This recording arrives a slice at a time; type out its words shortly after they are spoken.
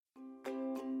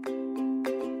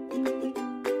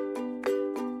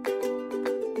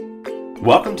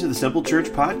Welcome to the Simple Church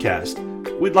Podcast.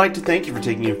 We'd like to thank you for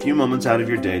taking a few moments out of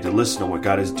your day to listen to what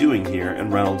God is doing here in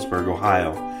Reynoldsburg,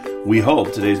 Ohio. We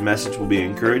hope today's message will be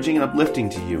encouraging and uplifting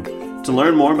to you. To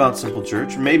learn more about Simple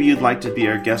Church, or maybe you'd like to be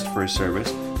our guest for a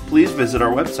service, please visit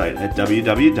our website at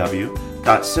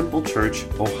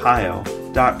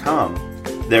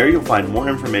www.simplechurchohio.com. There you'll find more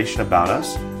information about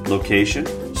us,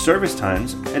 location, service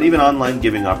times, and even online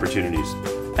giving opportunities.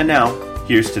 And now,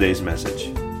 here's today's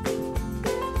message.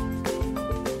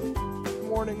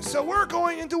 So we're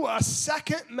going into a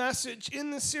second message in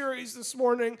the series this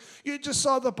morning. You just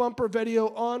saw the bumper video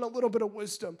on a little bit of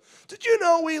wisdom. Did you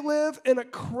know we live in a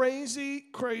crazy,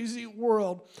 crazy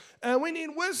world? And we need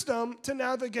wisdom to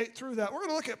navigate through that. We're going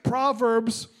to look at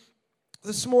Proverbs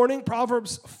this morning,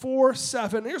 Proverbs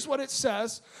 4:7. Here's what it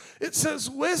says. It says,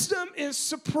 "Wisdom is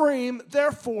supreme,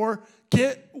 therefore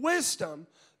get wisdom.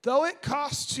 Though it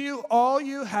costs you all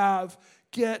you have,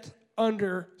 get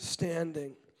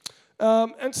understanding."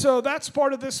 And so that's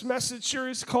part of this message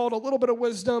series called A Little Bit of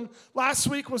Wisdom. Last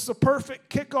week was the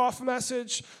perfect kickoff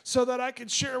message so that I could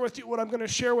share with you what I'm going to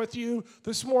share with you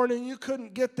this morning. You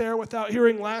couldn't get there without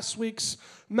hearing last week's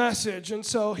message. And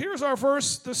so here's our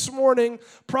verse this morning,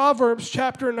 Proverbs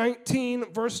chapter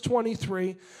 19, verse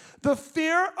 23. "The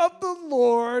fear of the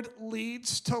Lord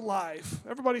leads to life."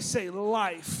 Everybody say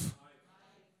life.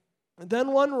 "And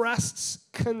then one rests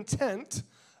content,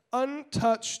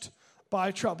 untouched by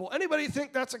trouble." Anybody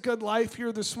think that's a good life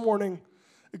here this morning?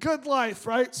 A good life,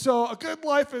 right? So a good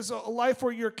life is a life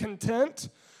where you're content,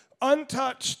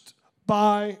 untouched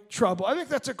by trouble. I think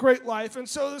that's a great life. And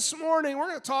so this morning we're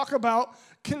going to talk about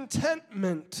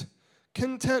contentment.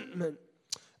 Contentment.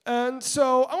 And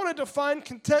so I want to define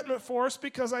contentment for us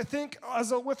because I think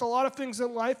with a lot of things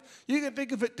in life, you can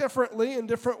think of it differently in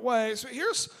different ways. So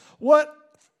here's what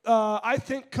I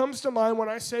think comes to mind when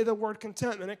I say the word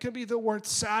contentment. It could be the word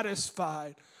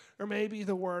satisfied, or maybe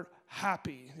the word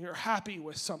happy. You're happy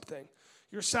with something.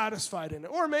 You're satisfied in it.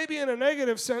 Or maybe in a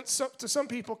negative sense, to some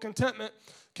people, contentment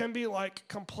can be like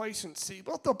complacency.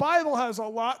 But the Bible has a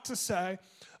lot to say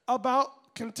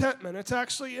about contentment. It's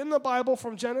actually in the Bible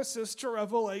from Genesis to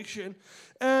Revelation.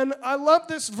 And I love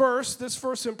this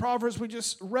verse in Proverbs we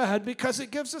just read, because it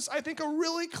gives us, I think, a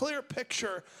really clear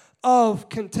picture of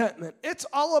contentment. It's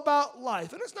all about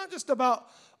life. And it's not just about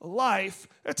life.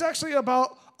 It's actually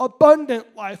about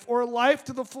abundant life, or life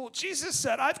to the full. Jesus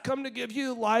said, "I've come to give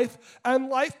you life, and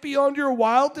life beyond your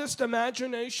wildest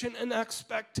imagination and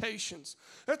expectations."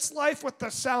 It's life with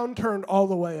the sound turned all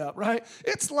the way up, right?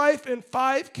 It's life in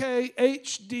 5K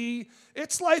HD.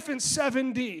 It's life in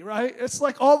 7D, right? It's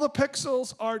like all the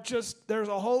pixels are just, there's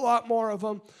a whole lot more of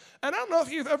them. And I don't know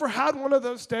if you've ever had one of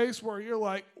those days where you're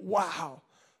like, wow,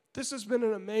 this has been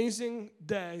an amazing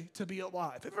day to be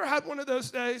alive. Have you ever had one of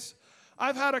those days?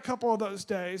 I've had a couple of those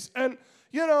days. And,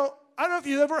 you know, I don't know if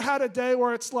you've ever had a day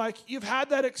where it's like you've had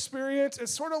that experience.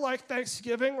 It's sort of like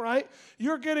Thanksgiving, right?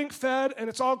 You're getting fed, and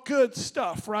it's all good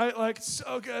stuff, right? Like, it's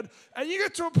so good. And you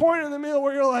get to a point in the meal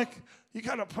where you're like, you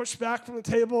kind of push back from the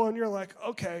table, and you're like,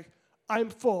 okay, I'm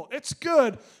full. It's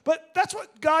good. But that's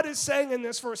what God is saying in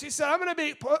this verse. He said, I'm going to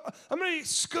be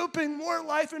scooping more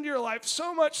life into your life,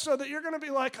 so much so that you're going to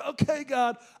be like, okay,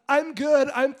 God, I'm good.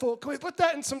 I'm full. Can we put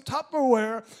that in some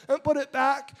Tupperware and put it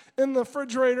back in the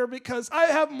refrigerator, because I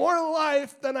have more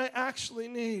life than I actually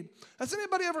need? Has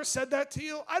anybody ever said that to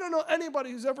you? I don't know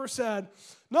anybody who's ever said,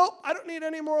 nope, I don't need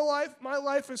any more life. My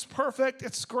life is perfect.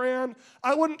 It's grand.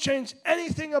 I wouldn't change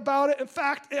anything about it. In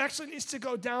fact, it actually needs to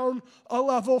go down a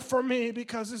level for me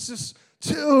because it's just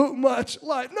too much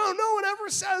life. No one ever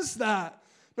says that.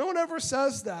 No one ever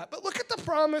says that. But look at the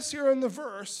promise here in the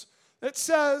verse. It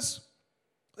says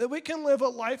that we can live a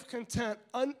life content,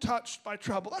 untouched by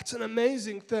trouble. That's an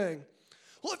amazing thing.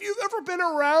 Well, if you've ever been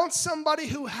around somebody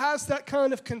who has that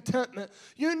kind of contentment,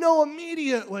 you know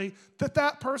immediately that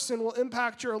that person will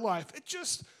impact your life.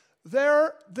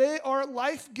 They are a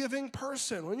life-giving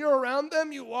person. When you're around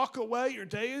them, you walk away, your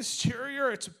day is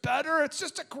cheerier, it's better. It's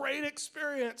just a great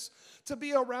experience to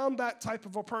be around that type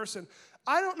of a person.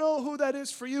 I don't know who that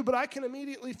is for you, but I can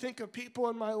immediately think of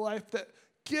people in my life that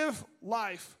give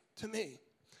life to me.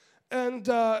 And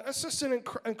it's just an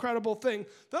incredible thing.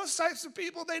 Those types of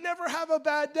people, they never have a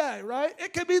bad day, right?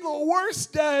 It could be the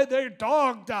worst day. Their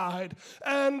dog died.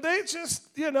 And they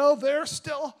just, they're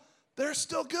still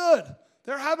good.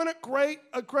 They're having a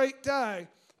great day.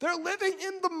 They're living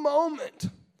in the moment.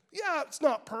 Yeah, it's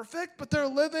not perfect, but they're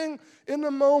living in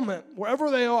the moment,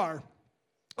 wherever they are.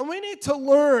 And we need to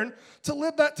learn to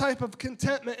live that type of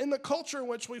contentment in the culture in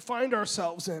which we find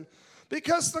ourselves in.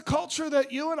 Because the culture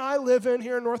that you and I live in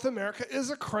here in North America is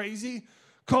a crazy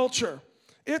culture.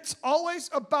 it's always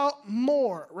about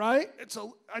more, right?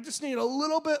 I just need a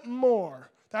little bit more.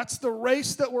 That's the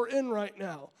race that we're in right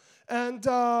now. And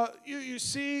you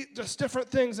see just different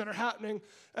things that are happening.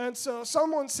 And so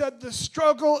someone said the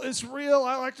struggle is real.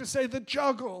 I like to say the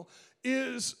juggle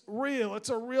is real. It's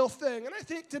a real thing. And I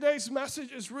think today's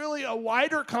message is really a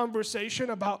wider conversation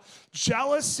about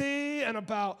jealousy and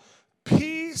about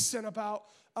peace and about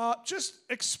just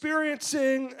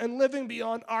experiencing and living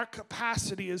beyond our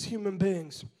capacity as human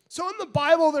beings. So in the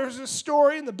Bible, there's a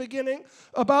story in the beginning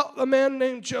about a man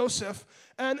named Joseph,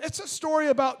 and it's a story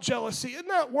about jealousy. In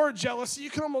that word jealousy, you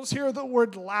can almost hear the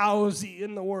word lousy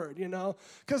in the word,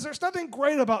 because there's nothing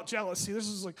great about jealousy. This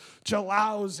is like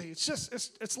jalousy.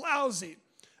 It's lousy.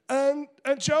 And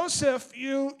Joseph,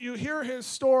 you hear his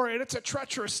story, and it's a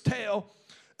treacherous tale.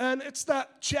 And it's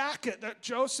that jacket that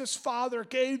Joseph's father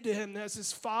gave to him as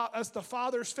the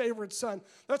father's favorite son.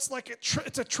 That's like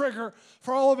it's a trigger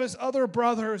for all of his other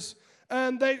brothers.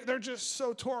 And they're just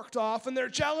so torqued off. And their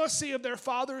jealousy of their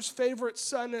father's favorite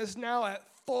son is now at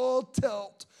full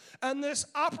tilt. And this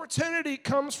opportunity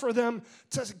comes for them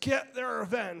to get their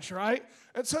revenge, right?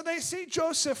 And so they see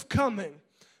Joseph coming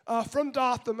from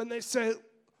Dothan, and they say,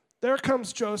 there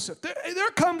comes Joseph.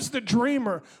 There comes the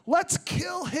dreamer. Let's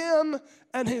kill him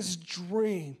and his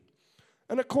dream.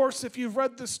 And of course, if you've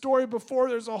read the story before,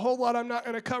 there's a whole lot I'm not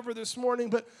going to cover this morning,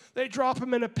 but they drop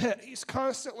him in a pit. He's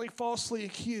constantly falsely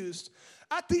accused.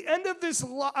 At the end of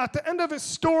his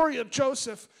story of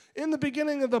Joseph, in the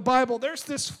beginning of the Bible, there's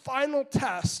this final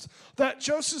test that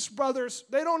Joseph's brothers,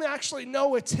 they don't actually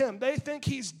know it's him. They think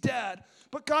he's dead.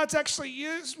 But God's actually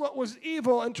used what was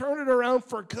evil and turned it around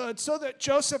for good so that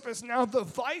Joseph is now the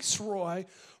viceroy,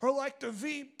 or like the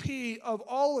VP of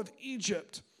all of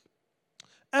Egypt.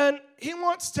 And he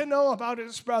wants to know about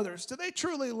his brothers. Do they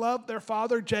truly love their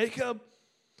father Jacob?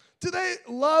 Do they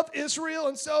love Israel?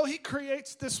 And so he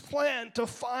creates this plan to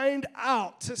find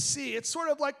out, to see. It's sort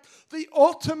of like the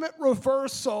ultimate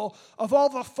reversal of all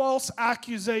the false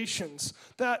accusations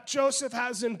that Joseph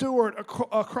has endured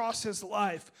across his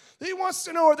life. He wants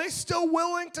to know, are they still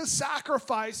willing to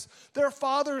sacrifice their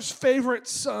father's favorite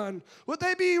son? Would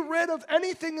they be rid of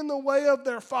anything in the way of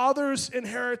their father's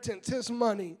inheritance, his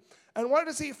money? And what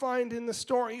does he find in the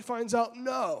story? He finds out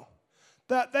no.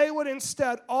 That they would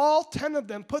instead, all 10 of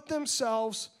them, put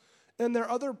themselves in their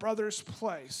other brother's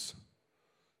place.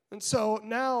 And so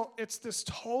now it's this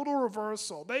total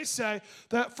reversal. They say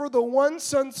that for the one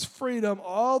son's freedom,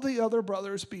 all the other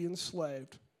brothers be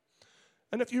enslaved.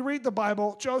 And if you read the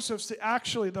Bible, Joseph's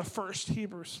actually the first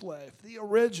Hebrew slave, the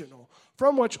original,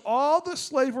 from which all the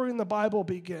slavery in the Bible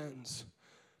begins.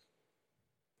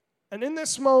 And in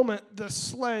this moment, the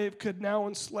slave could now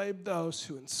enslave those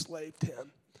who enslaved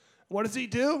him. What does he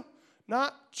do?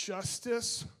 Not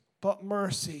justice, but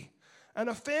mercy. And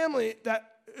a family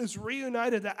that is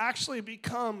reunited, that actually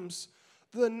becomes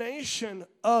the nation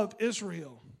of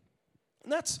Israel.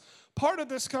 And that's part of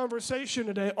this conversation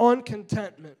today on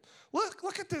contentment.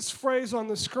 Look at this phrase on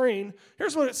the screen.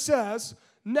 Here's what it says.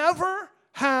 Never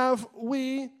have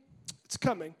we, it's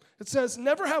coming. It says,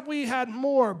 never have we had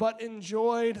more, but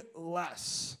enjoyed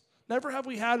less. Never have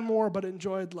we had more, but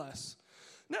enjoyed less.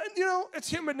 It's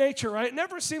human nature, right? It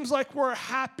never seems like we're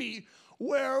happy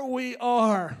where we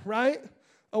are, right?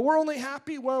 We're only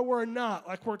happy where we're not,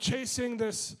 like we're chasing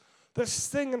this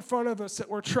thing in front of us that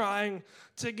we're trying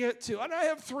to get to. And I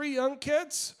have 3 young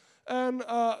kids and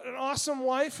an awesome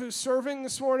wife who's serving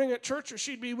this morning at church, or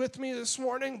she'd be with me this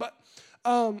morning, but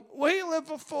we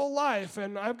live a full life,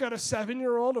 and I've got a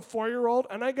 7-year-old, a 4-year-old,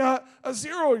 and I got a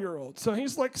 0-year-old. So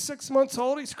he's like 6 months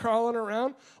old. He's crawling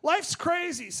around. Life's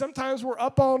crazy. Sometimes we're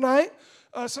up all night.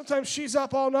 Sometimes she's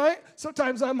up all night.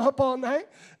 Sometimes I'm up all night.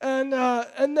 And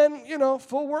then,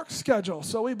 full work schedule.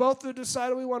 So we both have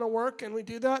decided we want to work, and we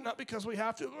do that not because we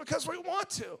have to, but because we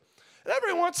want to. And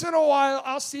every once in a while,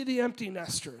 I'll see the empty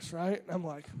nesters, right? And I'm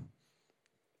like,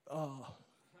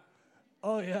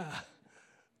 oh yeah.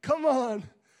 Come on.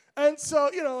 And so,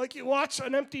 like you watch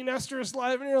an empty nesters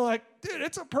live and you're like, dude,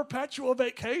 it's a perpetual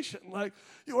vacation. Like,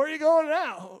 where are you going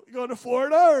now? You going to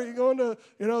Florida, or are you going to,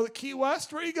 the Key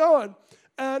West? Where are you going?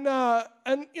 And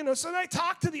so I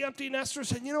talk to the empty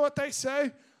nesters, and you know what they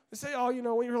say? They say, oh,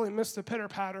 we really miss the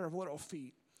pitter-patter of little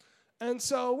feet. And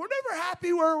so we're never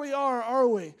happy where we are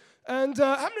we? And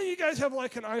how many of you guys have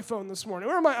like an iPhone this morning?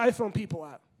 Where are my iPhone people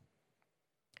at?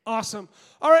 Awesome.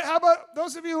 All right, how about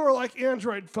those of you who are like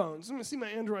Android phones? Let me see my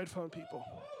Android phone people.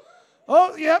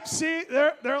 Oh, yep, see,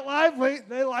 they're lively.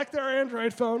 They like their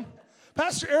Android phone.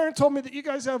 Pastor Aaron told me that you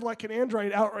guys have like an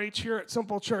Android outreach here at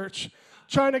Simple Church,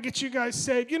 trying to get you guys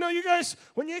saved. You guys,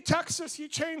 when you text us, you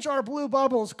change our blue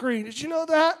bubbles green. Did you know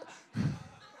that?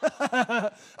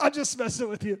 I'm just messing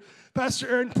with you. Pastor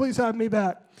Aaron, please have me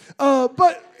back.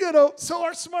 But, so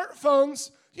our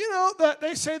smartphones, that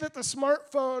they say that the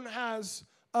smartphone has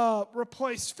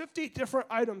replaced 50 different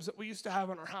items that we used to have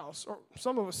in our house, or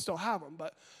some of us still have them,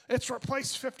 but it's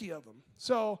replaced 50 of them.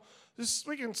 So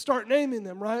we can start naming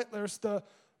them, right? There's the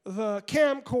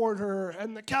camcorder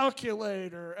and the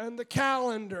calculator and the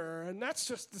calendar, and that's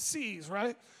just the C's,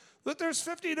 right? But there's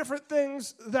 50 different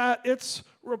things that it's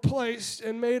replaced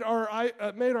and made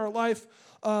our life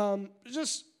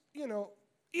just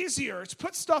easier. It's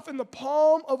put stuff in the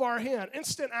palm of our hand,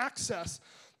 instant access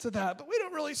to that. But we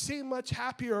don't really seem much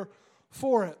happier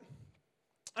for it.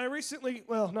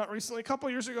 A couple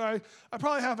years ago, I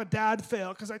probably have a dad fail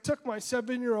because I took my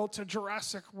 7-year-old to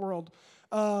Jurassic World,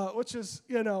 which is,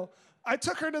 I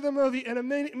took her to the movie and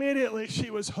immediately she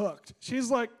was hooked. She's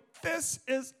like, this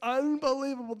is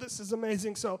unbelievable. This is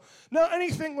amazing. So now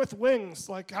anything with wings,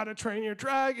 like How to Train Your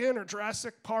Dragon or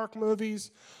Jurassic Park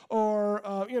movies or,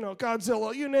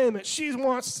 Godzilla, you name it. She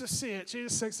wants to see it. She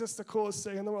just thinks it's the coolest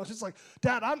thing in the world. She's like,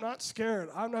 Dad, I'm not scared.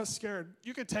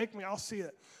 You can take me. I'll see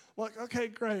it. I'm like, okay,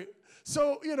 great.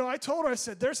 So, I told her, I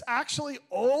said, there's actually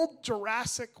old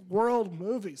Jurassic World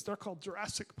movies. They're called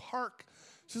Jurassic Park.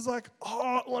 She's like,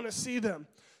 oh, I want to see them.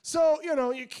 So,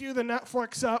 you cue the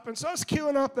Netflix up. And so I was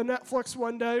queuing up the Netflix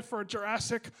one day for a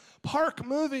Jurassic Park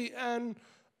movie. And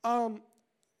I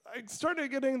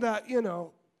started getting that,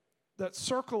 that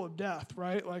circle of death,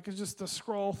 right? Like it's just the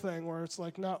scroll thing where it's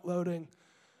like not loading.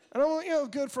 And I'm,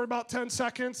 good for about 10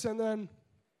 seconds. And then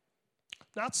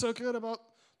not so good about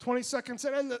 20 seconds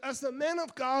in. And as the man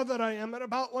of God that I am, at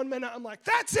about 1 minute, I'm like,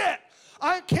 that's it.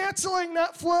 I'm canceling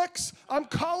Netflix. I'm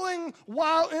calling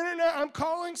Wow Internet. I'm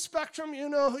calling Spectrum. You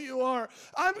know who you are.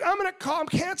 I'm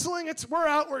canceling. We're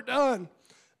out. We're done.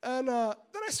 And then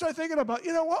I started thinking about,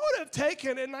 what would it have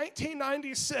taken in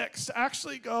 1996 to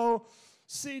actually go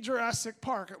see Jurassic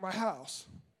Park at my house?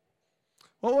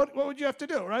 Well, what would you have to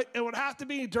do, right? It would have to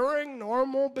be during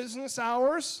normal business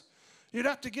hours. You'd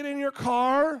have to get in your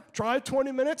car, drive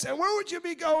 20 minutes, and where would you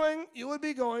be going? You would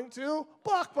be going to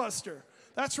Blockbuster.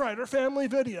 That's right, or Family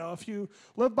Video, if you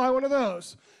live by one of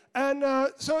those. And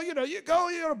so, you go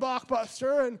to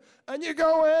Blockbuster, and you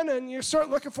go in, and you start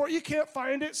looking for it. You can't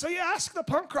find it, so you ask the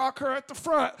punk rocker at the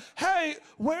front, hey,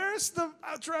 where's the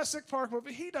Jurassic Park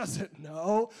movie? He doesn't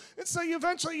know. And so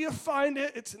eventually you find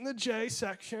it. It's in the J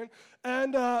section.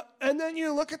 And then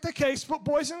you look at the case, but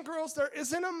boys and girls, there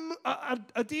isn't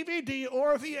a DVD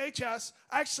or a VHS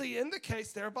actually in the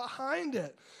case. They're behind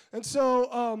it. And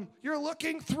so you're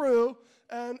looking through,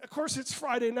 and of course it's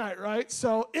Friday night, right?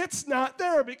 So it's not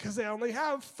there because they only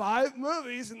have 5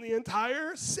 movies in the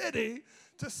entire city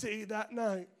to see that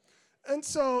night. And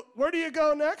so where do you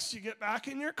go next? You get back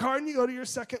in your car and you go to your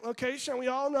second location. We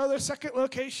all know their second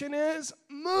location is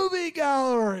movie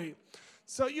gallery.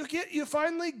 So you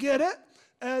finally get it,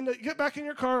 and you get back in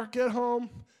your car, get home,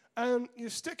 and you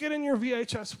stick it in your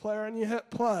VHS player, and you hit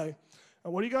play.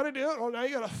 And what do you got to do? Well, now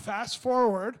you got to fast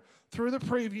forward through the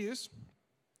previews,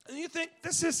 and you think,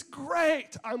 this is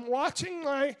great. I'm watching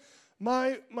my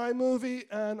movie,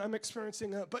 and I'm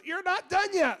experiencing it. But you're not done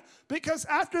yet, because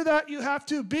after that, you have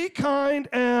to be kind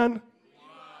and...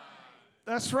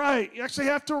 That's right. You actually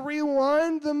have to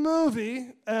rewind the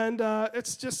movie, and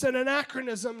it's just an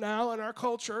anachronism now in our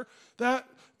culture that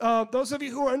those of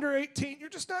you who are under 18, you're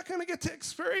just not going to get to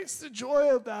experience the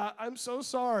joy of that. I'm so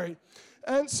sorry.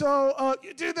 And so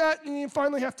you do that, and you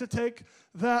finally have to take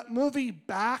that movie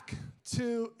back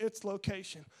to its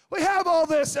location. We have all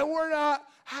this, and we're not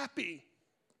happy.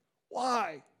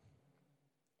 Why?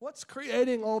 What's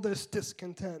creating all this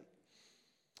discontent?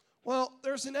 Well,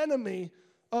 there's an enemy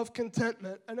of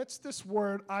contentment, and it's this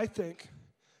word, I think,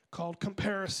 called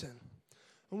comparison.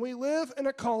 And we live in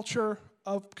a culture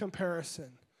of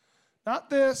comparison. Not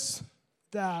this,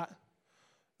 that,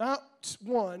 not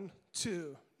 1,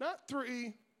 2, not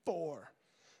 3, 4.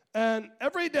 And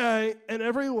every day, in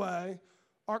every way,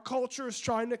 our culture is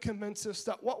trying to convince us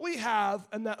that what we have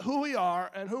and that who we are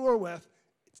and who we're with,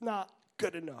 it's not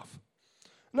good enough.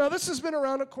 Now, this has been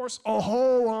around, of course, a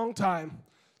whole long time.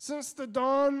 Since the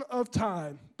dawn of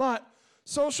time. But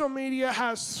social media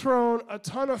has thrown a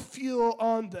ton of fuel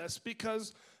on this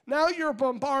because now you're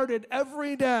bombarded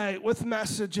every day with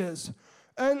messages.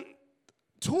 And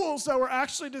tools that were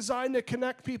actually designed to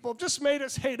connect people just made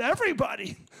us hate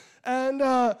everybody. And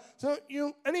so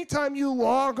anytime you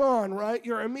log on, right,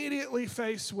 you're immediately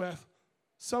faced with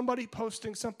somebody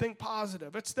posting something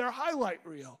positive. It's their highlight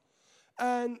reel.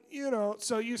 And,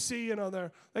 so you see,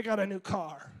 they got a new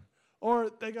car.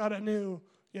 Or they got a new,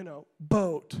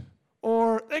 boat.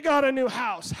 Or they got a new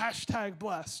house,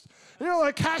 #blessed. And you're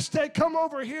like, #come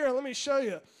over here, let me show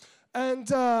you. And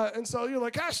so you're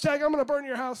like, #I'm going to burn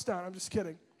your house down. I'm just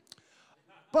kidding.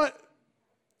 But,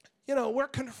 we're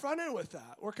confronted with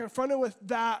that. We're confronted with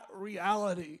that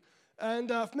reality.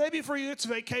 And maybe for you it's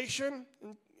vacation.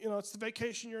 It's the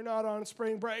vacation you're not on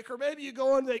spring break. Or maybe you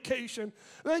go on vacation,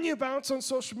 and then you bounce on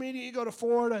social media, you go to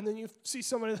Florida, and then you see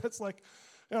somebody that's like,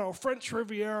 French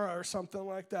Riviera or something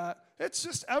like that. It's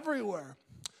just everywhere.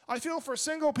 I feel for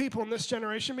single people in this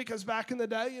generation because back in the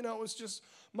day, it was just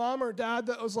mom or dad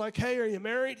that was like, hey, are you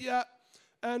married yet?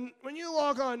 And when you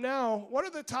log on now, what are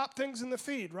the top things in the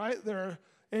feed, right? They're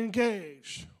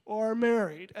engaged or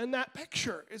married. And that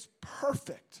picture is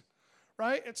perfect,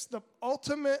 right? It's the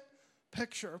ultimate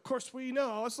picture. Of course, we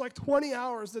know it's like 20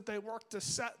 hours that they work to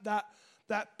set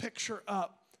that picture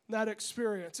up, that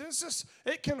experience.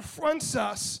 It confronts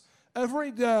us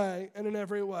every day and in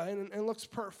every way, and it looks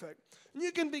perfect. And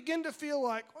you can begin to feel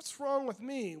like, what's wrong with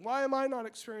me? Why am I not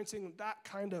experiencing that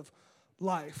kind of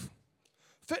life?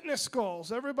 Fitness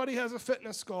goals. Everybody has a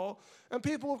fitness goal. And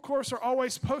people, of course, are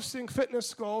always posting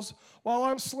fitness goals while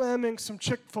I'm slamming some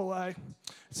Chick-fil-A.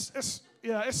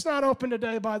 It's not open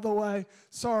today, by the way.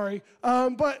 Sorry.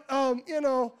 But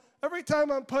every time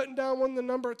I'm putting down one of the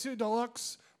number 2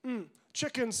 deluxe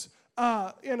chickens,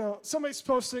 somebody's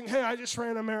posting, hey, I just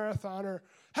ran a marathon, or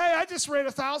hey, I just ran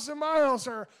 1,000 miles,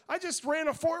 or I just ran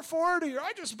a 440, or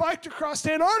I just biked across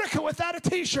Antarctica without a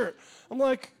T-shirt. I'm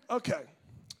like, okay,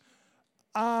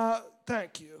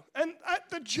 thank you. And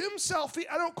the gym selfie,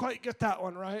 I don't quite get that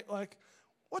one, right? Like,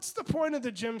 what's the point of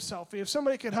the gym selfie? If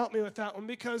somebody could help me with that one,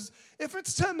 because if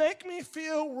it's to make me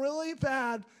feel really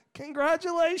bad,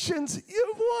 congratulations,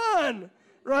 you've won,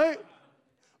 right?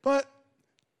 But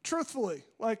truthfully,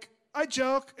 like, I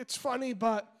joke, it's funny,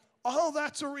 but all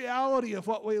that's a reality of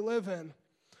what we live in.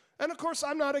 And of course,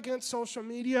 I'm not against social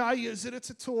media. I use it. It's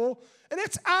a tool. And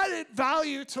it's added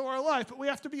value to our life. But we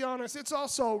have to be honest, it's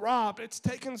also robbed. It's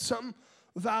taken some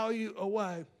value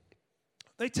away.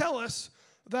 They tell us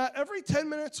that every 10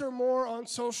 minutes or more on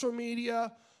social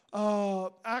media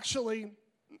actually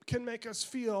can make us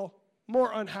feel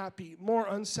more unhappy, more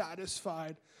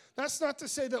unsatisfied. That's not to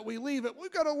say that we leave it.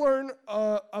 We've got to learn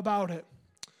about it.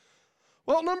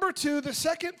 Well, number 2, the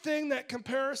second thing that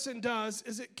comparison does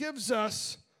is it gives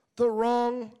us the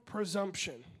wrong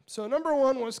presumption. So number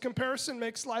 1 was comparison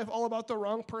makes life all about the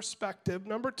wrong perspective.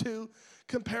 Number 2,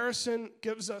 comparison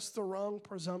gives us the wrong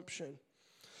presumption.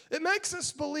 It makes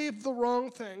us believe the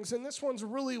wrong things, and this one's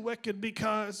really wicked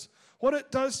because what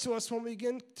it does to us when we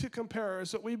begin to compare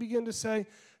is that we begin to say,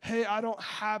 hey, I don't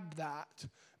have that.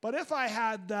 But if I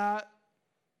had that,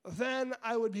 then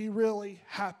I would be really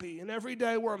happy. And every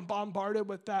day we're bombarded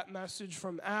with that message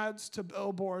from ads to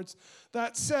billboards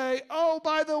that say, oh,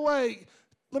 by the way,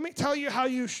 let me tell you how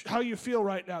you feel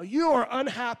right now. You are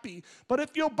unhappy, but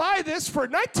if you'll buy this for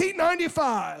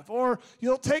 $19.95, or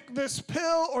you'll take this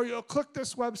pill, or you'll click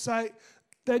this website,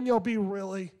 then you'll be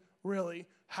really, really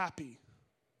happy.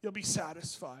 You'll be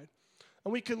satisfied.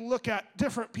 And we can look at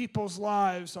different people's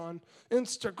lives on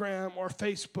Instagram or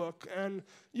Facebook, and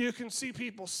you can see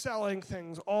people selling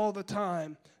things all the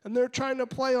time. And they're trying to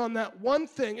play on that one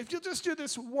thing. If you'll just do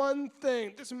this one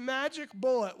thing, this magic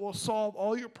bullet will solve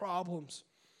all your problems.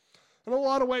 In a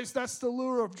lot of ways, that's the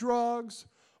lure of drugs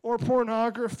or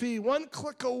pornography. One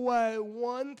click away,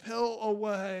 one pill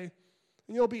away,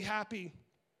 and you'll be happy.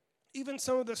 Even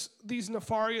some of these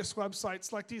nefarious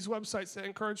websites, like these websites that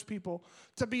encourage people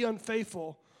to be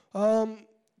unfaithful,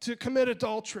 to commit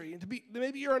adultery, and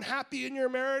maybe you're unhappy in your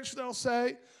marriage, they'll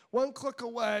say, one click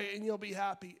away and you'll be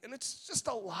happy. And it's just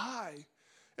a lie.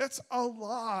 It's a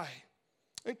lie.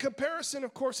 And comparison,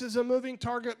 of course, is a moving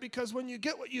target because when you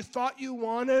get what you thought you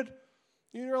wanted,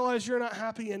 you realize you're not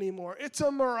happy anymore. It's a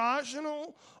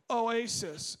miraginal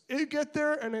oasis. You get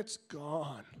there and it's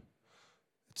gone.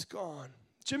 It's gone.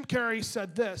 Jim Carrey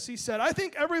said this. He said, I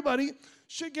think everybody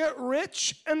should get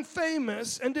rich and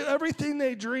famous and do everything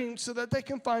they dream so that they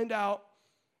can find out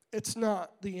it's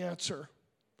not the answer.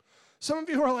 Some of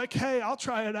you are like, hey, I'll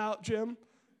try it out, Jim.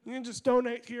 You can just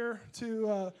donate here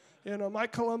to my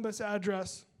Columbus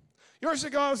address. Years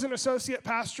ago, I was an associate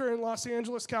pastor in Los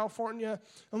Angeles, California,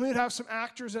 and we'd have some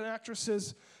actors and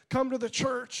actresses come to the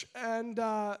church, and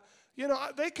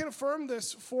they confirmed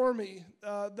this for me,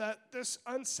 that this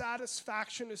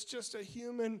unsatisfaction is just a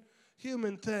human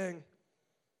thing.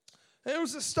 There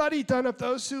was a study done of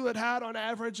those who had on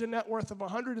average a net worth of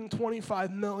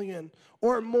 $125 million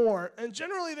or more, and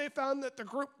generally they found that the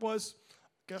group was,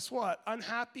 guess what,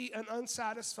 unhappy and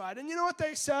unsatisfied. And you know what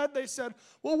they said? They said,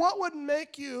 well, what would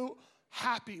make you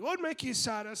happy? What would make you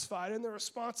satisfied? And the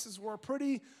responses were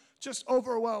pretty just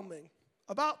overwhelming.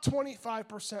 About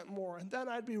 25% more, and then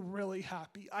I'd be really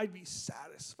happy. I'd be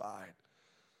satisfied.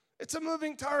 It's a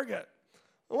moving target.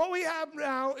 What we have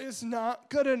now is not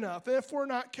good enough. If we're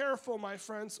not careful, my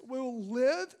friends, we'll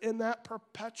live in that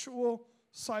perpetual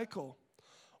cycle.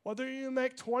 Whether you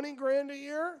make 20 grand a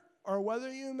year or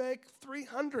whether you make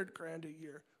 300 grand a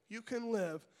year, you can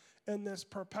live in this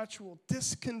perpetual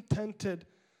discontented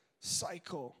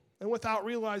cycle. And without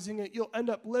realizing it, you'll end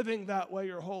up living that way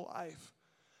your whole life.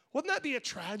 Wouldn't that be a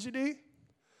tragedy?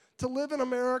 To live in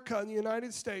America, in the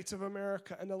United States of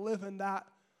America, and to live in that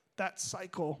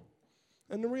cycle.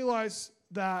 And to realize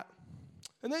that.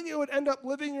 And then you would end up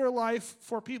living your life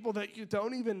for people that you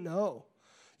don't even know.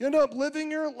 You end up living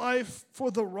your life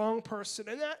for the wrong person.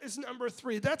 And that is number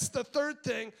 3. That's the third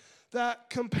thing that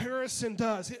comparison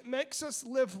does. It makes us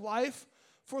live life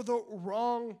for the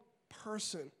wrong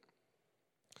person.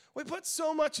 We put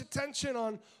so much attention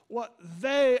on what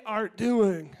they are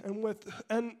doing and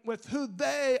with who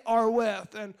they are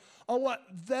with and on what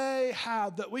they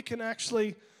have that we can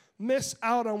actually miss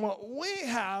out on what we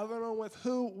have and on with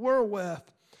who we're with.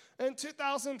 In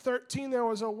 2013, there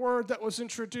was a word that was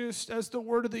introduced as the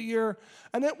word of the year,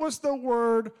 and it was the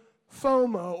word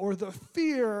FOMO, or the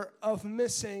fear of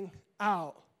missing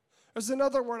out. There's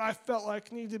another word I felt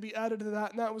like needed to be added to that,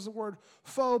 and that was the word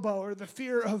FOBO, or the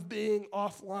fear of being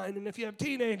offline. And if you have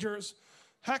teenagers,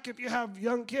 heck, if you have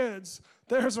young kids,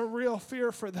 there's a real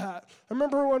fear for that. I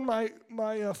remember when my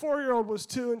 4-year-old was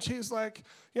 2, and she's like,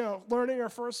 learning her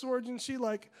first words, and she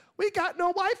like, we got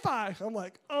no Wi-Fi. I'm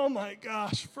like, oh my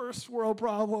gosh, first world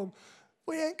problem.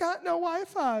 We ain't got no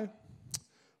Wi-Fi.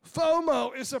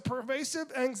 FOMO is a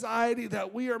pervasive anxiety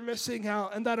that we are missing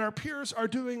out and that our peers are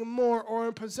doing more or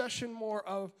in possession more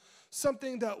of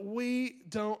something that we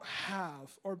don't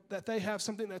have, or that they have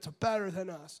something that's better than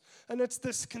us. And it's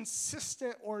this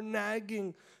consistent or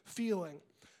nagging feeling.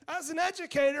 As an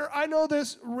educator, I know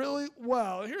this really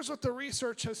well. Here's what the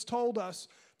research has told us.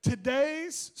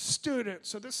 Today's students,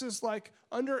 so this is like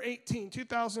under 18,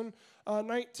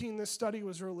 2019 this study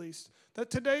was released, that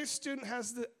today's student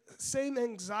has the same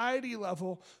anxiety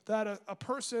level that a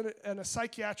person in a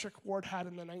psychiatric ward had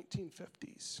in the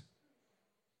 1950s.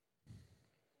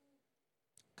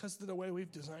 Because of the way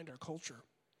we've designed our culture.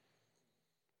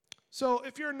 So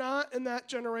if you're not in that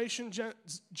generation,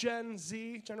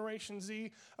 Generation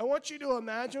Z, I want you to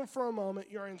imagine for a moment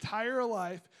your entire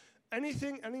life,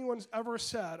 anything anyone's ever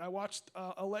said. I watched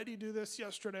a lady do this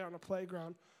yesterday on a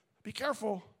playground. Be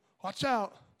careful. Watch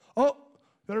out. Oh,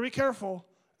 better be careful.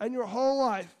 And your whole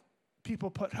life, people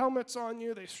put helmets on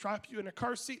you. They strap you in a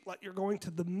car seat like you're going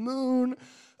to the moon.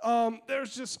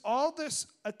 There's just all this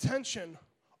attention,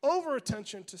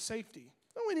 over-attention to safety.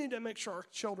 And we need to make sure our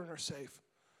children are safe.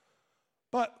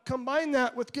 But combine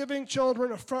that with giving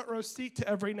children a front row seat to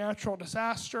every natural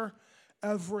disaster,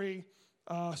 every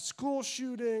school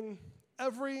shooting,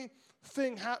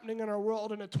 everything happening in our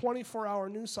world in a 24-hour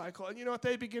news cycle. And you know what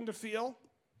they begin to feel?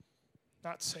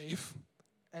 Not safe,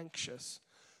 anxious.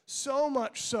 So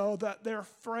much so that they're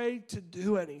afraid to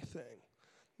do anything.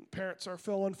 Parents are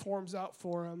filling forms out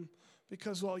for them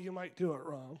because, well, you might do it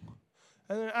wrong.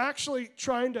 And they're actually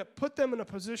trying to put them in a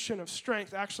position of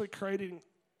strength, actually creating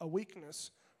a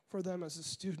weakness for them as a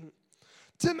student.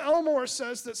 Tim Elmore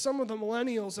says that some of the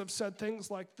millennials have said things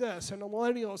like this, and a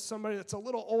millennial is somebody that's a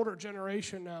little older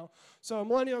generation now. So a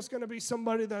millennial is going to be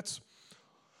somebody that's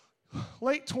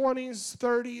late 20s,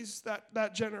 30s,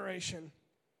 that generation.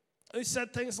 They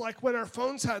said things like, when our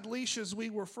phones had leashes,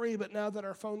 we were free, but now that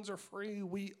our phones are free,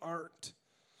 we aren't.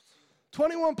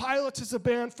 21 Pilots is a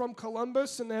band from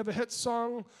Columbus, and they have a hit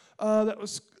song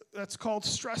that's called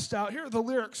Stressed Out. Here are the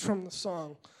lyrics from the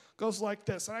song. It goes like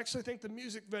this. I actually think the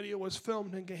music video was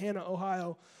filmed in Gahanna,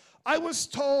 Ohio. I was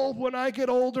told when I get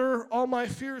older, all my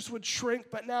fears would shrink,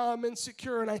 but now I'm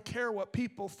insecure and I care what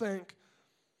people think.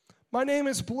 My name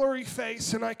is Blurry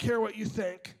Face, and I care what you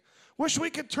think. Wish we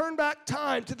could turn back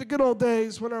time to the good old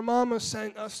days when our mama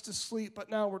sang us to sleep, but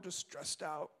now we're just stressed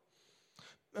out.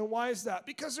 And why is that?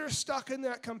 Because they're stuck in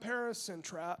that comparison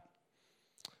trap.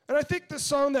 And I think the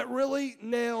song that really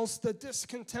nails the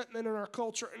discontentment in our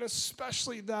culture, and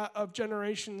especially that of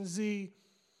Generation Z,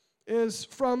 is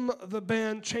from the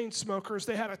band Chainsmokers.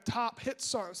 They had a top hit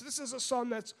song. So this is a song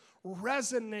that's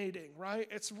resonating, right?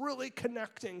 It's really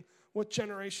connecting with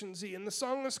Generation Z. And the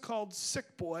song is called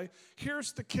Sick Boy.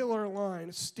 Here's the killer line.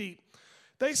 It's steep.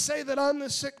 They say that I'm the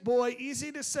sick boy.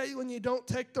 Easy to say when you don't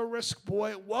take the risk,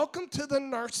 boy. Welcome to the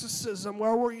narcissism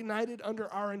where we're united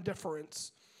under our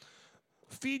indifference.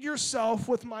 Feed yourself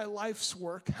with my life's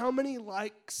work. How many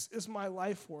likes is my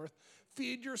life worth?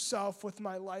 Feed yourself with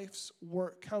my life's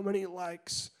work. How many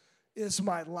likes is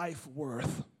my life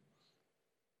worth?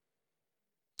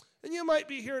 And you might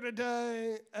be here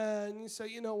today and you say,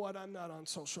 you know what, I'm not on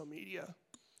social media.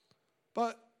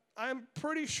 But I'm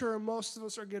pretty sure most of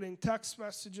us are getting text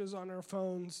messages on our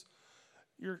phones.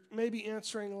 You're maybe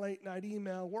answering late night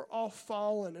email. We're all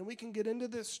fallen, and we can get into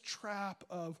this trap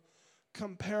of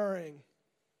comparing,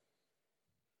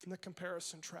 in the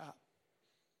comparison trap.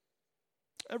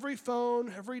 Every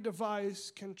phone, every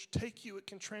device can take you, it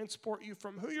can transport you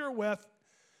from who you're with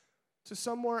to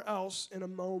somewhere else in a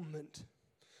moment.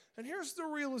 And here's the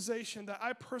realization that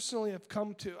I personally have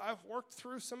come to. I've worked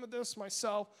through some of this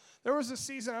myself. There was a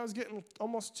season I was getting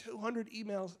almost 200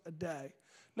 emails a day.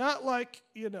 Not like,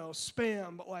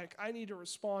 spam, but like I need to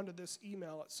respond to this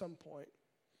email at some point.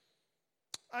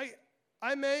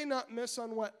 I may not miss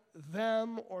on what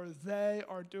them or they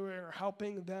are doing or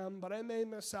helping them, but I may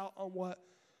miss out on what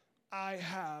I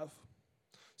have.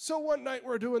 So one night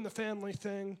we're doing the family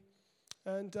thing,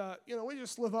 and, we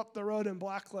just live up the road in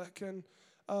Blacklick, and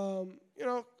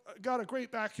got a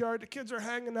great backyard. The kids are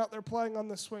hanging out there playing on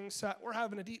the swing set. We're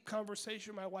having a deep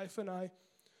conversation, my wife and I.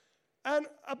 And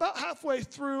about halfway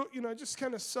through, I just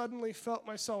kind of suddenly felt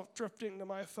myself drifting to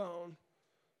my phone.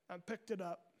 I picked it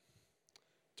up,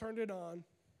 turned it on,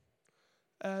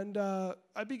 and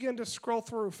I began to scroll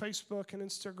through Facebook and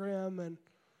Instagram,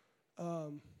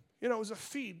 and, it was a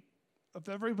feed of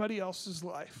everybody else's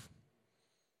life.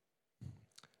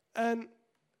 And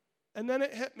then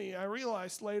it hit me. I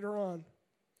realized later on,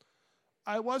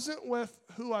 I wasn't with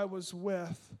who I was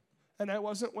with, and I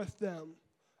wasn't with them.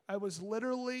 I was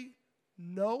literally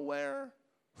nowhere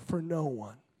for no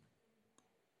one.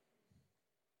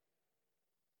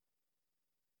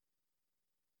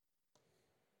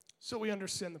 So we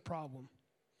understand the problem.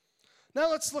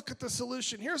 Now let's look at the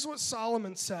solution. Here's what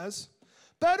Solomon says.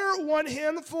 Better one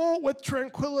handful with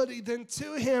tranquility than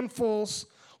two handfuls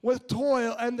with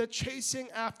toil and the chasing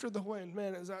after the wind.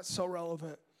 Man, is that so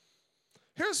relevant?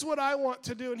 Here's what I want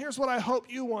to do, and here's what I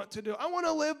hope you want to do. I want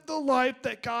to live the life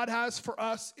that God has for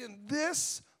us in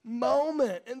this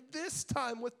moment, in this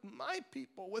time with my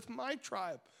people, with my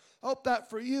tribe. I hope that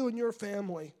for you and your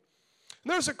family.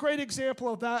 And there's a great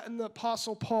example of that in the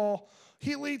Apostle Paul.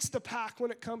 He leads the pack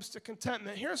when it comes to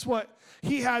contentment. Here's what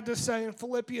he had to say in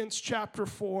Philippians chapter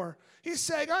 4. He's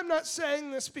saying, I'm not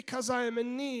saying this because I am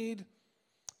in need,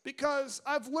 because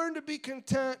I've learned to be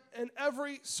content in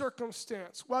every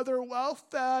circumstance, whether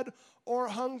well-fed or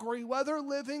hungry, whether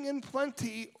living in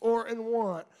plenty or in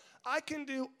want. I can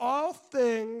do all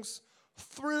things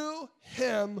through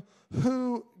him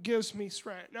who gives me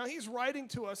strength. Now, he's writing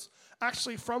to us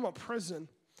actually from a prison.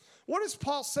 What is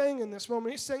Paul saying in this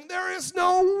moment? He's saying there is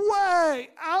no way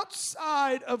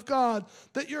outside of God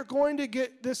that you're going to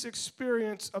get this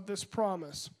experience of this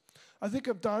promise. I think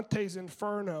of Dante's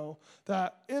Inferno,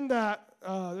 that in that,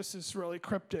 this is really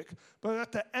cryptic, but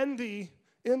at the ending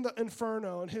in the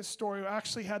Inferno in his story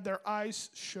actually had their eyes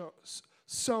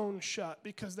sewn shut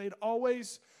because they'd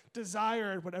always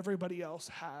desired what everybody else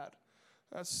had.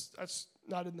 That's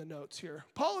not in the notes here.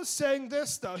 Paul is saying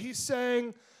this, though. He's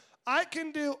saying, I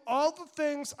can do all the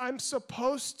things I'm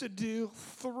supposed to do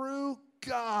through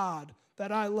God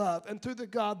that I love and through the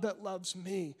God that loves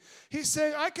me. He's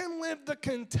saying I can live the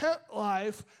content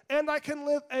life and I can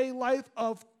live a life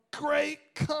of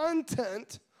great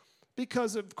content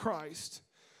because of Christ.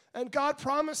 And God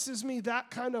promises me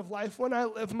that kind of life when I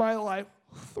live my life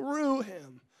through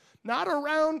him. Not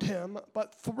around him,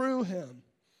 but through him.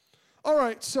 All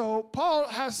right, so Paul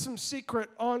has some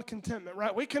secret on contentment,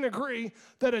 right? We can agree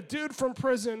that a dude from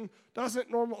prison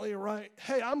doesn't normally write,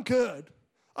 hey, I'm good.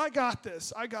 I got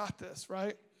this,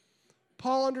 right?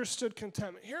 Paul understood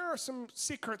contentment. Here are some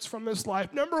secrets from his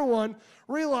life. Number one,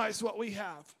 realize what we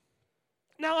have.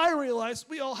 Now, I realize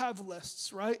we all have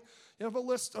lists, right? You have a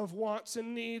list of wants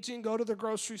and needs. You can go to the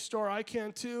grocery store. I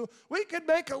can too. We could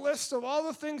make a list of all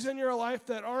the things in your life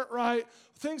that aren't right,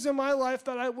 things in my life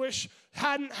that I wish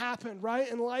hadn't happened, right?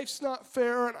 And life's not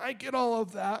fair, and I get all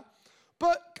of that.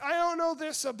 But I don't know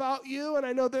this about you, and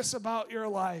I know this about your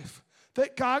life,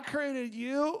 that God created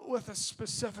you with a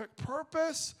specific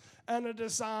purpose and a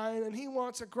design, and he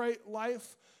wants a great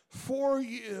life for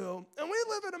you. And we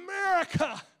live in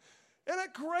America, in a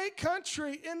great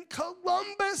country, in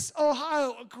Columbus,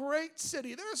 Ohio, a great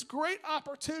city. There's great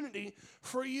opportunity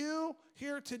for you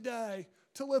here today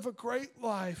to live a great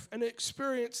life and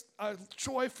experience a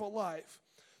joyful life.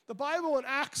 The Bible in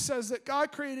Acts says that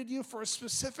God created you for a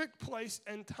specific place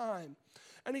and time.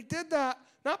 And he did that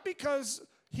not because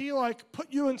he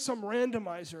put you in some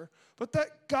randomizer, but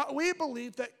that God, we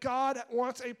believe that God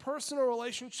wants a personal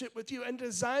relationship with you and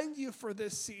designed you for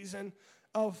this season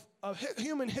of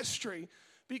human history,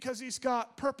 because he's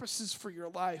got purposes for your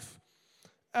life.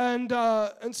 And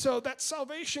so that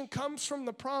salvation comes from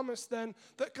the promise then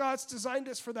that God's designed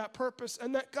us for that purpose,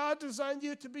 and that God designed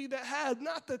you to be the head,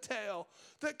 not the tail.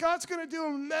 That God's going to do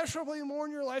immeasurably more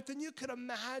in your life than you could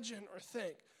imagine or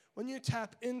think when you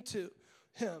tap into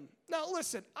him. Now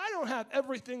listen, I don't have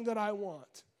everything that I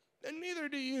want, and neither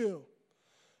do you.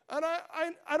 And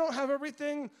I don't have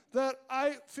everything that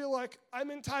I feel like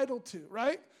I'm entitled to,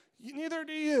 right? Neither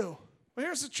do you. But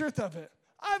here's the truth of it.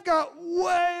 I've got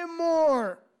way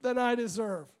more than I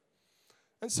deserve.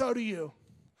 And so do you.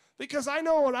 Because I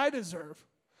know what I deserve.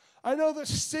 I know the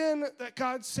sin that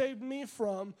God saved me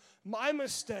from, my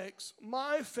mistakes,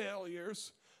 my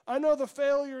failures. I know the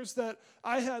failures that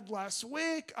I had last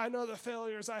week. I know the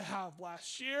failures I have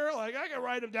last year. Like, I can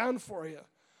write them down for you.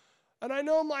 And I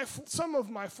know some of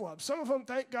my flubs. Some of them,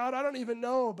 thank God, I don't even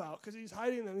know about because he's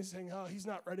hiding them. He's saying, oh, he's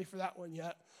not ready for that one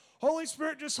yet. Holy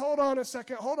Spirit, just hold on a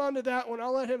second. Hold on to that one.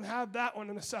 I'll let him have that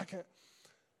one in a second.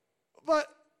 But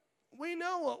we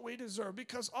know what we deserve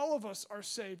because all of us are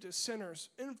saved as sinners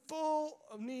in full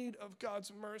of need of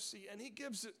God's mercy, and he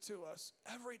gives it to us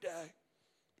every day,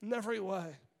 in every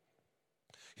way.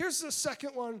 Here's the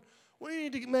second one. We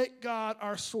need to make God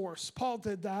our source. Paul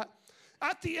did that.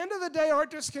 At the end of the day, our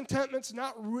discontentment's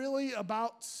not really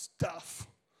about stuff.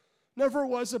 Never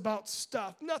was about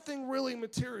stuff. Nothing really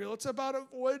material. It's about a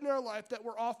void in our life that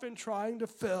we're often trying to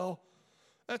fill.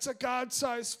 That's a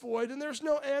God-sized void, and there's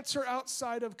no answer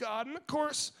outside of God. And of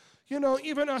course,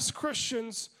 even us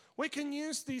Christians, we can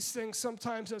use these things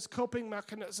sometimes as coping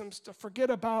mechanisms to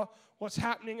forget about what's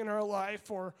happening in our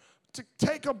life or to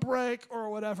take a break or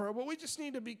whatever. But we just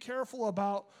need to be careful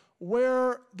about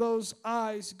where those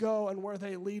eyes go and where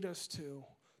they lead us to.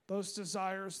 Those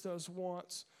desires, those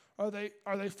wants. Are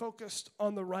they focused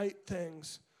on the right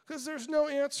things? Because there's no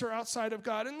answer outside of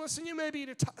God. And listen, you may be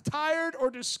tired or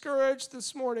discouraged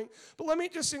this morning, but let me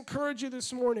just encourage you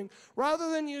this morning. Rather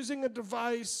than using a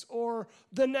device or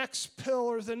the next pill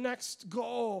or the next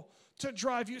goal to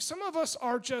drive you, some of us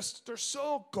they're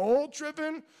so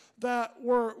goal-driven that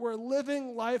we're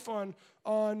living life on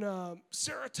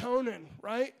serotonin,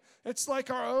 right? It's like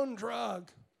our own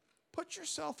drug. Put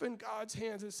yourself in God's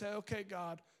hands and say, okay,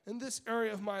 God, in this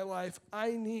area of my life,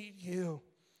 I need you.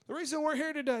 The reason we're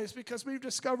here today is because we've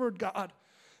discovered God.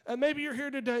 And maybe you're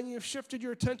here today and you've shifted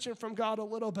your attention from God a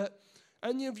little bit,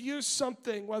 and you've used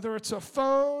something, whether it's a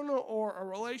phone or a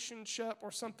relationship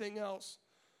or something else,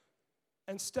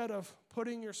 instead of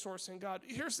putting your source in God.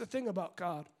 Here's the thing about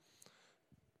God.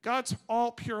 God's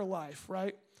all pure life,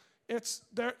 right?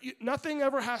 Nothing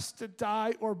ever has to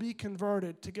die or be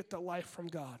converted to get the life from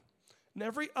God. In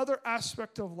every other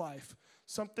aspect of life,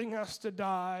 something has to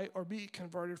die or be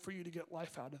converted for you to get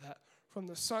life out of that. From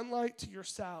the sunlight to your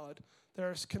salad,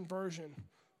 there's conversion.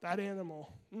 That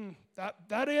animal,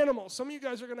 that animal. Some of you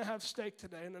guys are going to have steak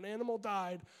today, and an animal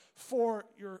died for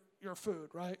your food,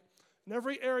 right? In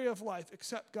every area of life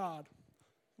except God.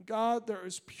 God, there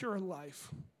is pure life.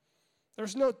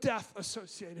 There's no death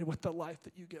associated with the life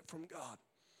that you get from God.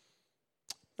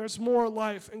 There's more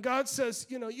life. And God says,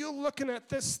 you're looking at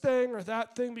this thing or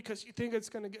that thing because you think it's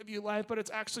going to give you life, but it's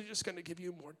actually just going to give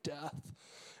you more death.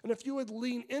 And if you would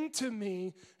lean into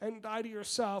me and die to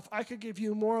yourself, I could give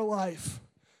you more life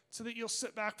so that you'll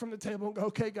sit back from the table and go,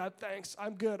 okay, God, thanks.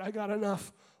 I'm good. I got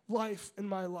enough life in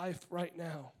my life right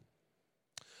now.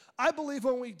 I believe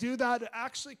when we do that, it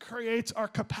actually creates our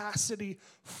capacity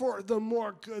for the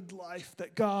more good life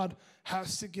that God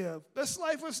has to give. This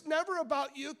life was never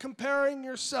about you comparing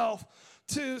yourself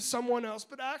to someone else,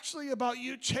 but actually about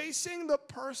you chasing the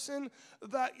person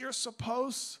that you're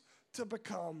supposed to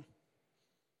become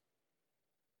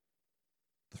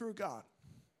through God.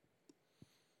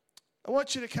 I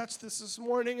want you to catch this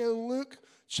morning. In Luke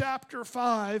chapter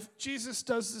 5, Jesus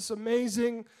does this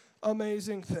amazing,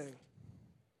 amazing thing.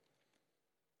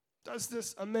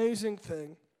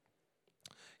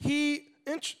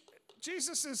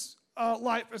 Jesus'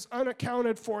 life is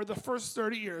unaccounted for the first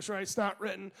 30 years, right? It's not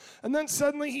written. And then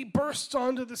suddenly he bursts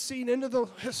onto the scene, into the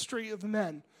history of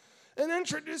men, and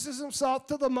introduces himself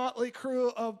to the motley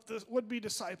crew of the would-be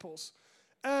disciples,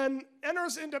 and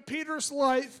enters into Peter's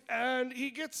life, and he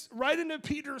gets right into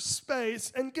Peter's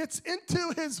space and gets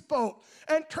into his boat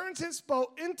and turns his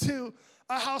boat into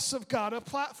a house of God, a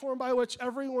platform by which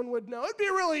everyone would know. It'd be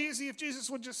really easy if Jesus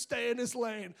would just stay in his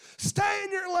lane. Stay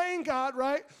in your lane, God,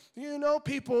 right? You know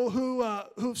people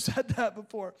who've said that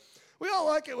before. We all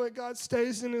like it when God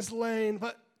stays in his lane,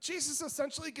 but Jesus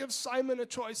essentially gives Simon a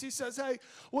choice. He says, hey,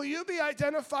 will you be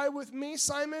identified with me,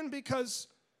 Simon? Because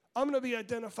I'm going to be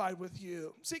identified with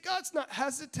you. See, God's not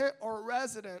hesitant or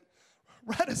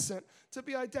reticent to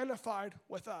be identified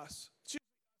with us. It's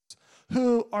usually us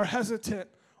who are hesitant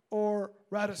or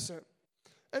reticent.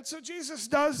 And so Jesus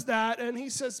does that, and he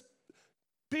says,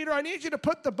 Peter, I need you to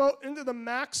put the boat into the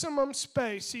maximum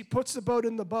space. He puts the boat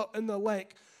in the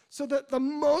lake so that the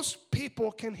most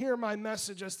people can hear my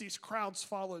message as these crowds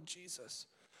follow Jesus.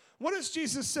 What is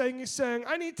Jesus saying? He's saying,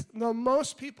 I need the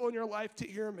most people in your life to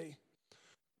hear me.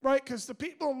 Right? Because the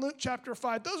people in Luke chapter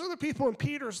 5, those are the people in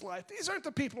Peter's life. These aren't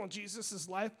the people in Jesus'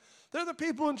 life. They're the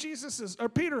people in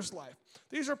Peter's life.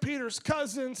 These are Peter's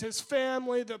cousins, his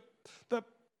family,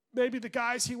 maybe the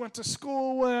guys he went to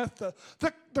school with,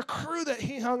 the crew that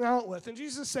he hung out with. And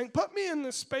Jesus is saying, put me in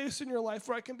this space in your life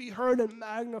where I can be heard and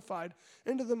magnified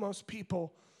into the most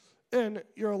people in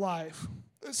your life.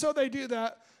 And so they do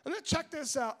that. And then check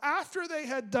this out. After they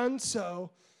had done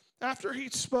so, after he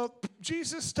spoke,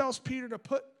 Jesus tells Peter to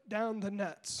put down the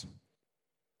nets.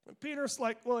 And Peter's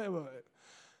like, wait.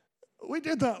 We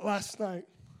did that last night.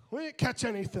 We didn't catch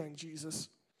anything, Jesus.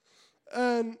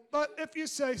 But if you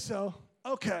say so,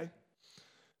 okay.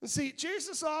 And see,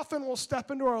 Jesus often will step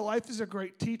into our life as a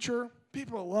great teacher.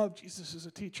 People love Jesus as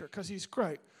a teacher because he's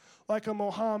great, like a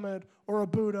Mohammed or a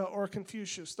Buddha or a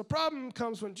Confucius. The problem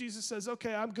comes when Jesus says,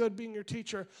 okay, I'm good being your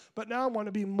teacher, but now I want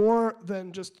to be more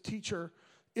than just a teacher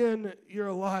in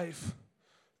your life.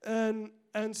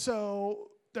 And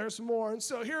so there's more. And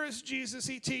so here is Jesus.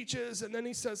 He teaches, and then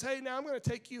he says, hey, now I'm going to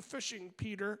take you fishing,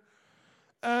 Peter.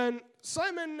 And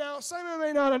Simon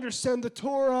may not understand the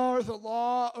Torah or the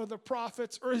law or the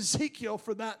prophets or Ezekiel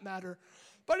for that matter,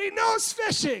 but he knows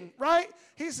fishing, right?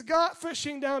 He's got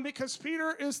fishing down because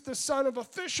Peter is the son of a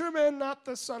fisherman, not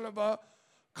the son of a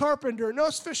carpenter.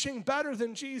 Knows fishing better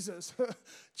than Jesus.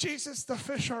 Jesus, the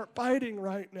fish aren't biting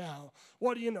right now.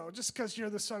 What do you know? Just because you're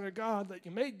the son of God that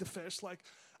you made the fish, like,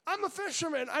 I'm a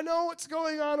fisherman. I know what's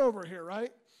going on over here,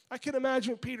 right? I can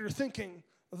imagine Peter thinking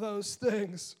those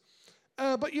things.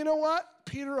 But you know what?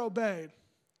 Peter obeyed.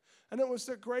 And it was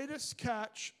the greatest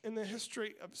catch in the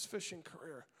history of his fishing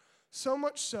career. So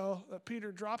much so that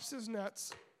Peter drops his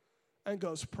nets and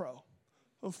goes pro.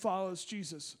 Who follows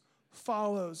Jesus,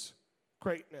 follows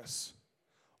greatness.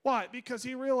 Why? Because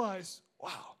he realized,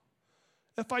 wow,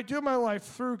 if I do my life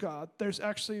through God, there's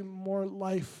actually more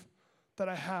life that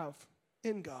I have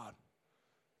in God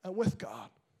and with God.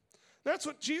 That's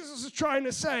what Jesus is trying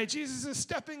to say. Jesus is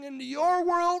stepping into your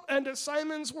world and to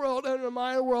Simon's world and to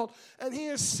my world. And he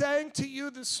is saying to you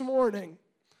this morning,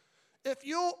 if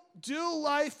you'll do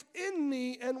life in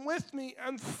me and with me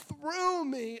and through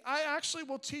me, I actually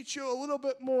will teach you a little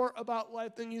bit more about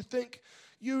life than you think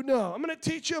you know. I'm going to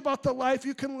teach you about the life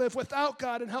you can live without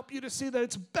God and help you to see that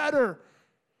it's better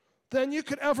than you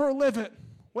could ever live it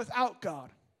without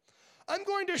God. I'm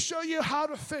going to show you how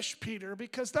to fish, Peter,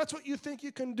 because that's what you think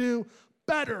you can do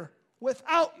better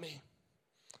without me.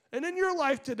 And in your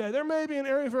life today, there may be an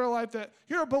area of your life that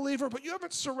you're a believer, but you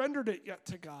haven't surrendered it yet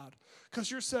to God. Because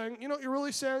you're saying, you know what you're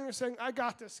really saying? You're saying, I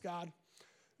got this, God.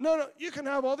 No, you can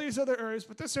have all these other areas,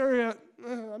 but this area,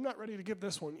 I'm not ready to give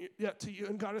this one yet to you.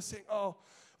 And God is saying, oh,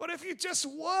 but if you just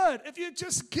would, if you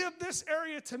just give this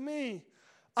area to me,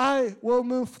 I will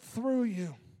move through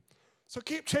you. So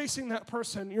keep chasing that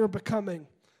person you're becoming,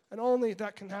 and only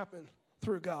that can happen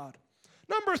through God.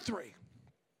 Number 3,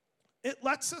 it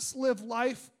lets us live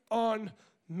life on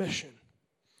mission.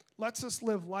 Lets us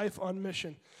live life on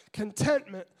mission.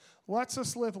 Contentment lets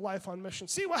us live life on mission.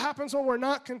 See, what happens when we're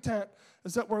not content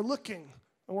is that we're looking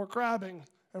and we're grabbing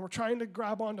and we're trying to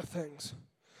grab onto things.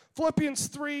 Philippians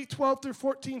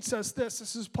 3:12-14 says this.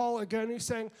 This is Paul again. He's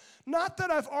saying, not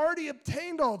that I've already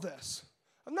obtained all this.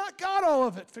 I've not got all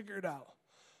of it figured out.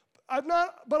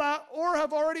 Or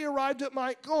have already arrived at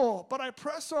my goal, but I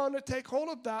press on to take hold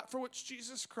of that for which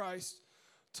Jesus Christ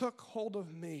took hold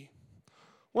of me.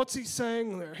 What's he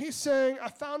saying there? He's saying, I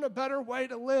found a better way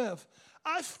to live.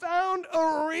 I found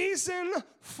a reason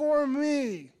for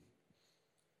me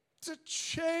to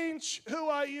change who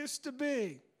I used to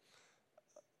be.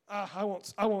 I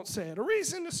won't say it. A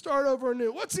reason to start over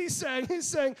anew. What's he saying? He's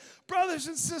saying, brothers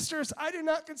and sisters, I do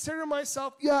not consider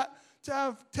myself yet to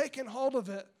have taken hold of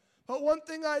it. But one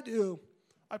thing I do,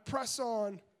 I press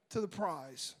on to the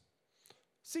prize.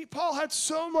 See, Paul had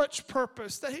so much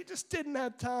purpose that he just didn't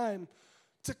have time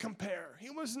to compare. He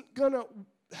wasn't going to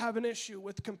have an issue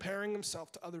with comparing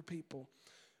himself to other people.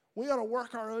 We got to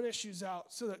work our own issues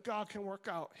out so that God can work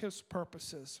out his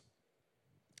purposes.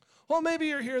 Well, maybe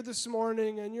you're here this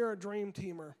morning and you're a dream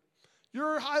teamer.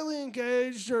 You're highly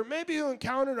engaged, or maybe you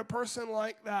encountered a person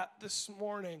like that this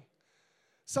morning.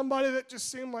 Somebody that just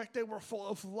seemed like they were full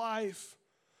of life.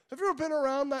 Have you ever been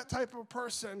around that type of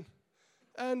person?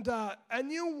 And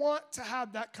you want to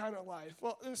have that kind of life.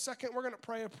 Well, in a second, we're going to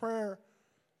pray a prayer.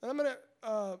 And I'm going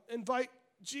to invite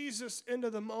Jesus into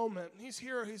the moment. He's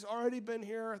here. He's already been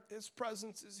here. His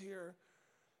presence is here.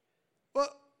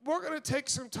 But we're going to take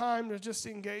some time to just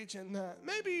engage in that.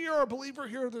 Maybe you're a believer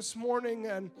here this morning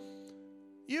and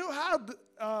you have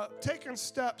taken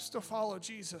steps to follow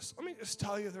Jesus. Let me just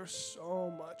tell you, there's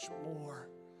so much more.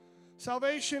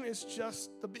 Salvation is just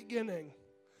the beginning.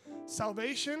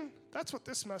 Salvation, that's what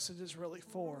this message is really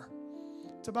for.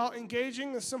 It's about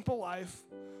engaging the simple life,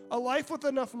 a life with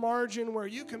enough margin where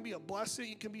you can be a blessing,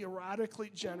 you can be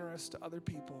radically generous to other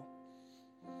people.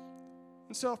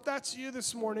 And so if that's you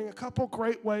this morning, a couple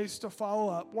great ways to follow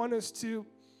up. One is to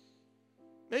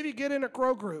maybe get in a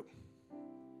grow group.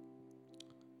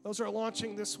 Those are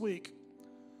launching this week.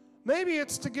 Maybe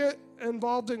it's to get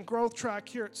involved in Growth Track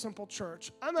here at Simple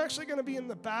Church. I'm actually going to be in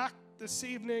the back this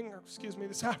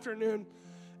afternoon.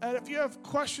 And if you have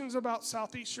questions about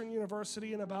Southeastern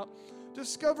University and about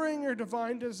discovering your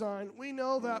divine design, we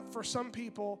know that for some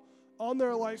people on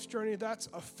their life's journey, that's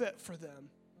a fit for them.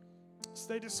 So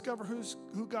they discover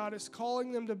who God is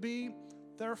calling them to be,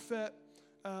 their fit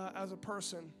as a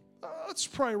person. Let's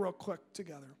pray real quick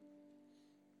together.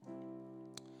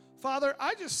 Father,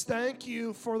 I just thank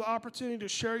you for the opportunity to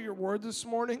share your word this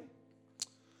morning.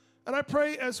 And I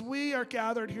pray as we are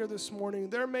gathered here this morning,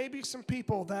 there may be some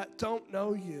people that don't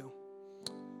know you,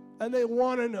 and they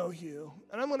want to know you.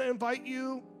 And I'm going to invite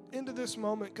you into this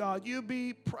moment, God. You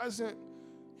be present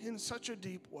in such a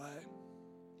deep way.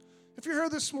 If you're here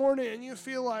this morning and you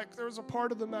feel like there was a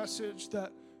part of the message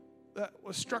that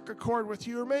was struck a chord with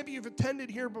you, or maybe you've attended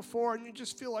here before and you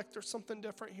just feel like there's something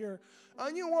different here,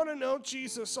 and you want to know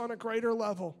Jesus on a greater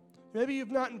level, maybe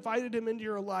you've not invited him into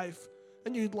your life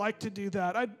and you'd like to do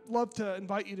that, I'd love to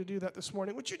invite you to do that this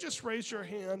morning. Would you just raise your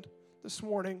hand this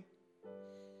morning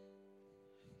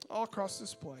all across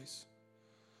this place?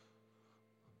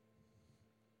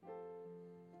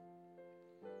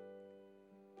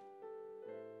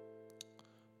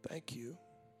 Thank you.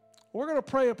 We're going to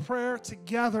pray a prayer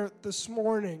together this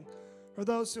morning for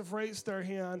those who've raised their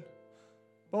hand,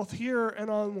 both here and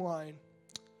online.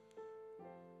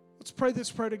 Let's pray this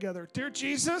prayer together. Dear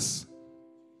Jesus,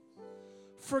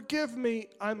 forgive me,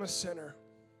 I'm a sinner.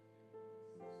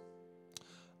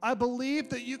 I believe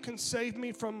that you can save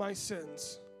me from my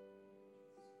sins.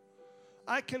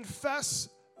 I confess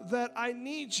that I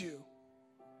need you.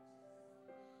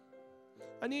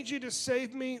 I need you to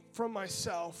save me from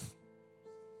myself.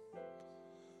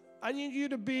 I need you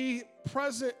to be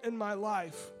present in my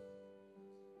life.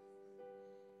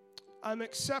 I'm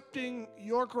accepting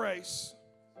your grace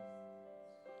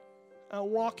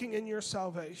and walking in your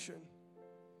salvation.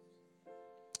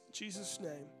 In Jesus'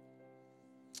 name,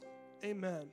 amen.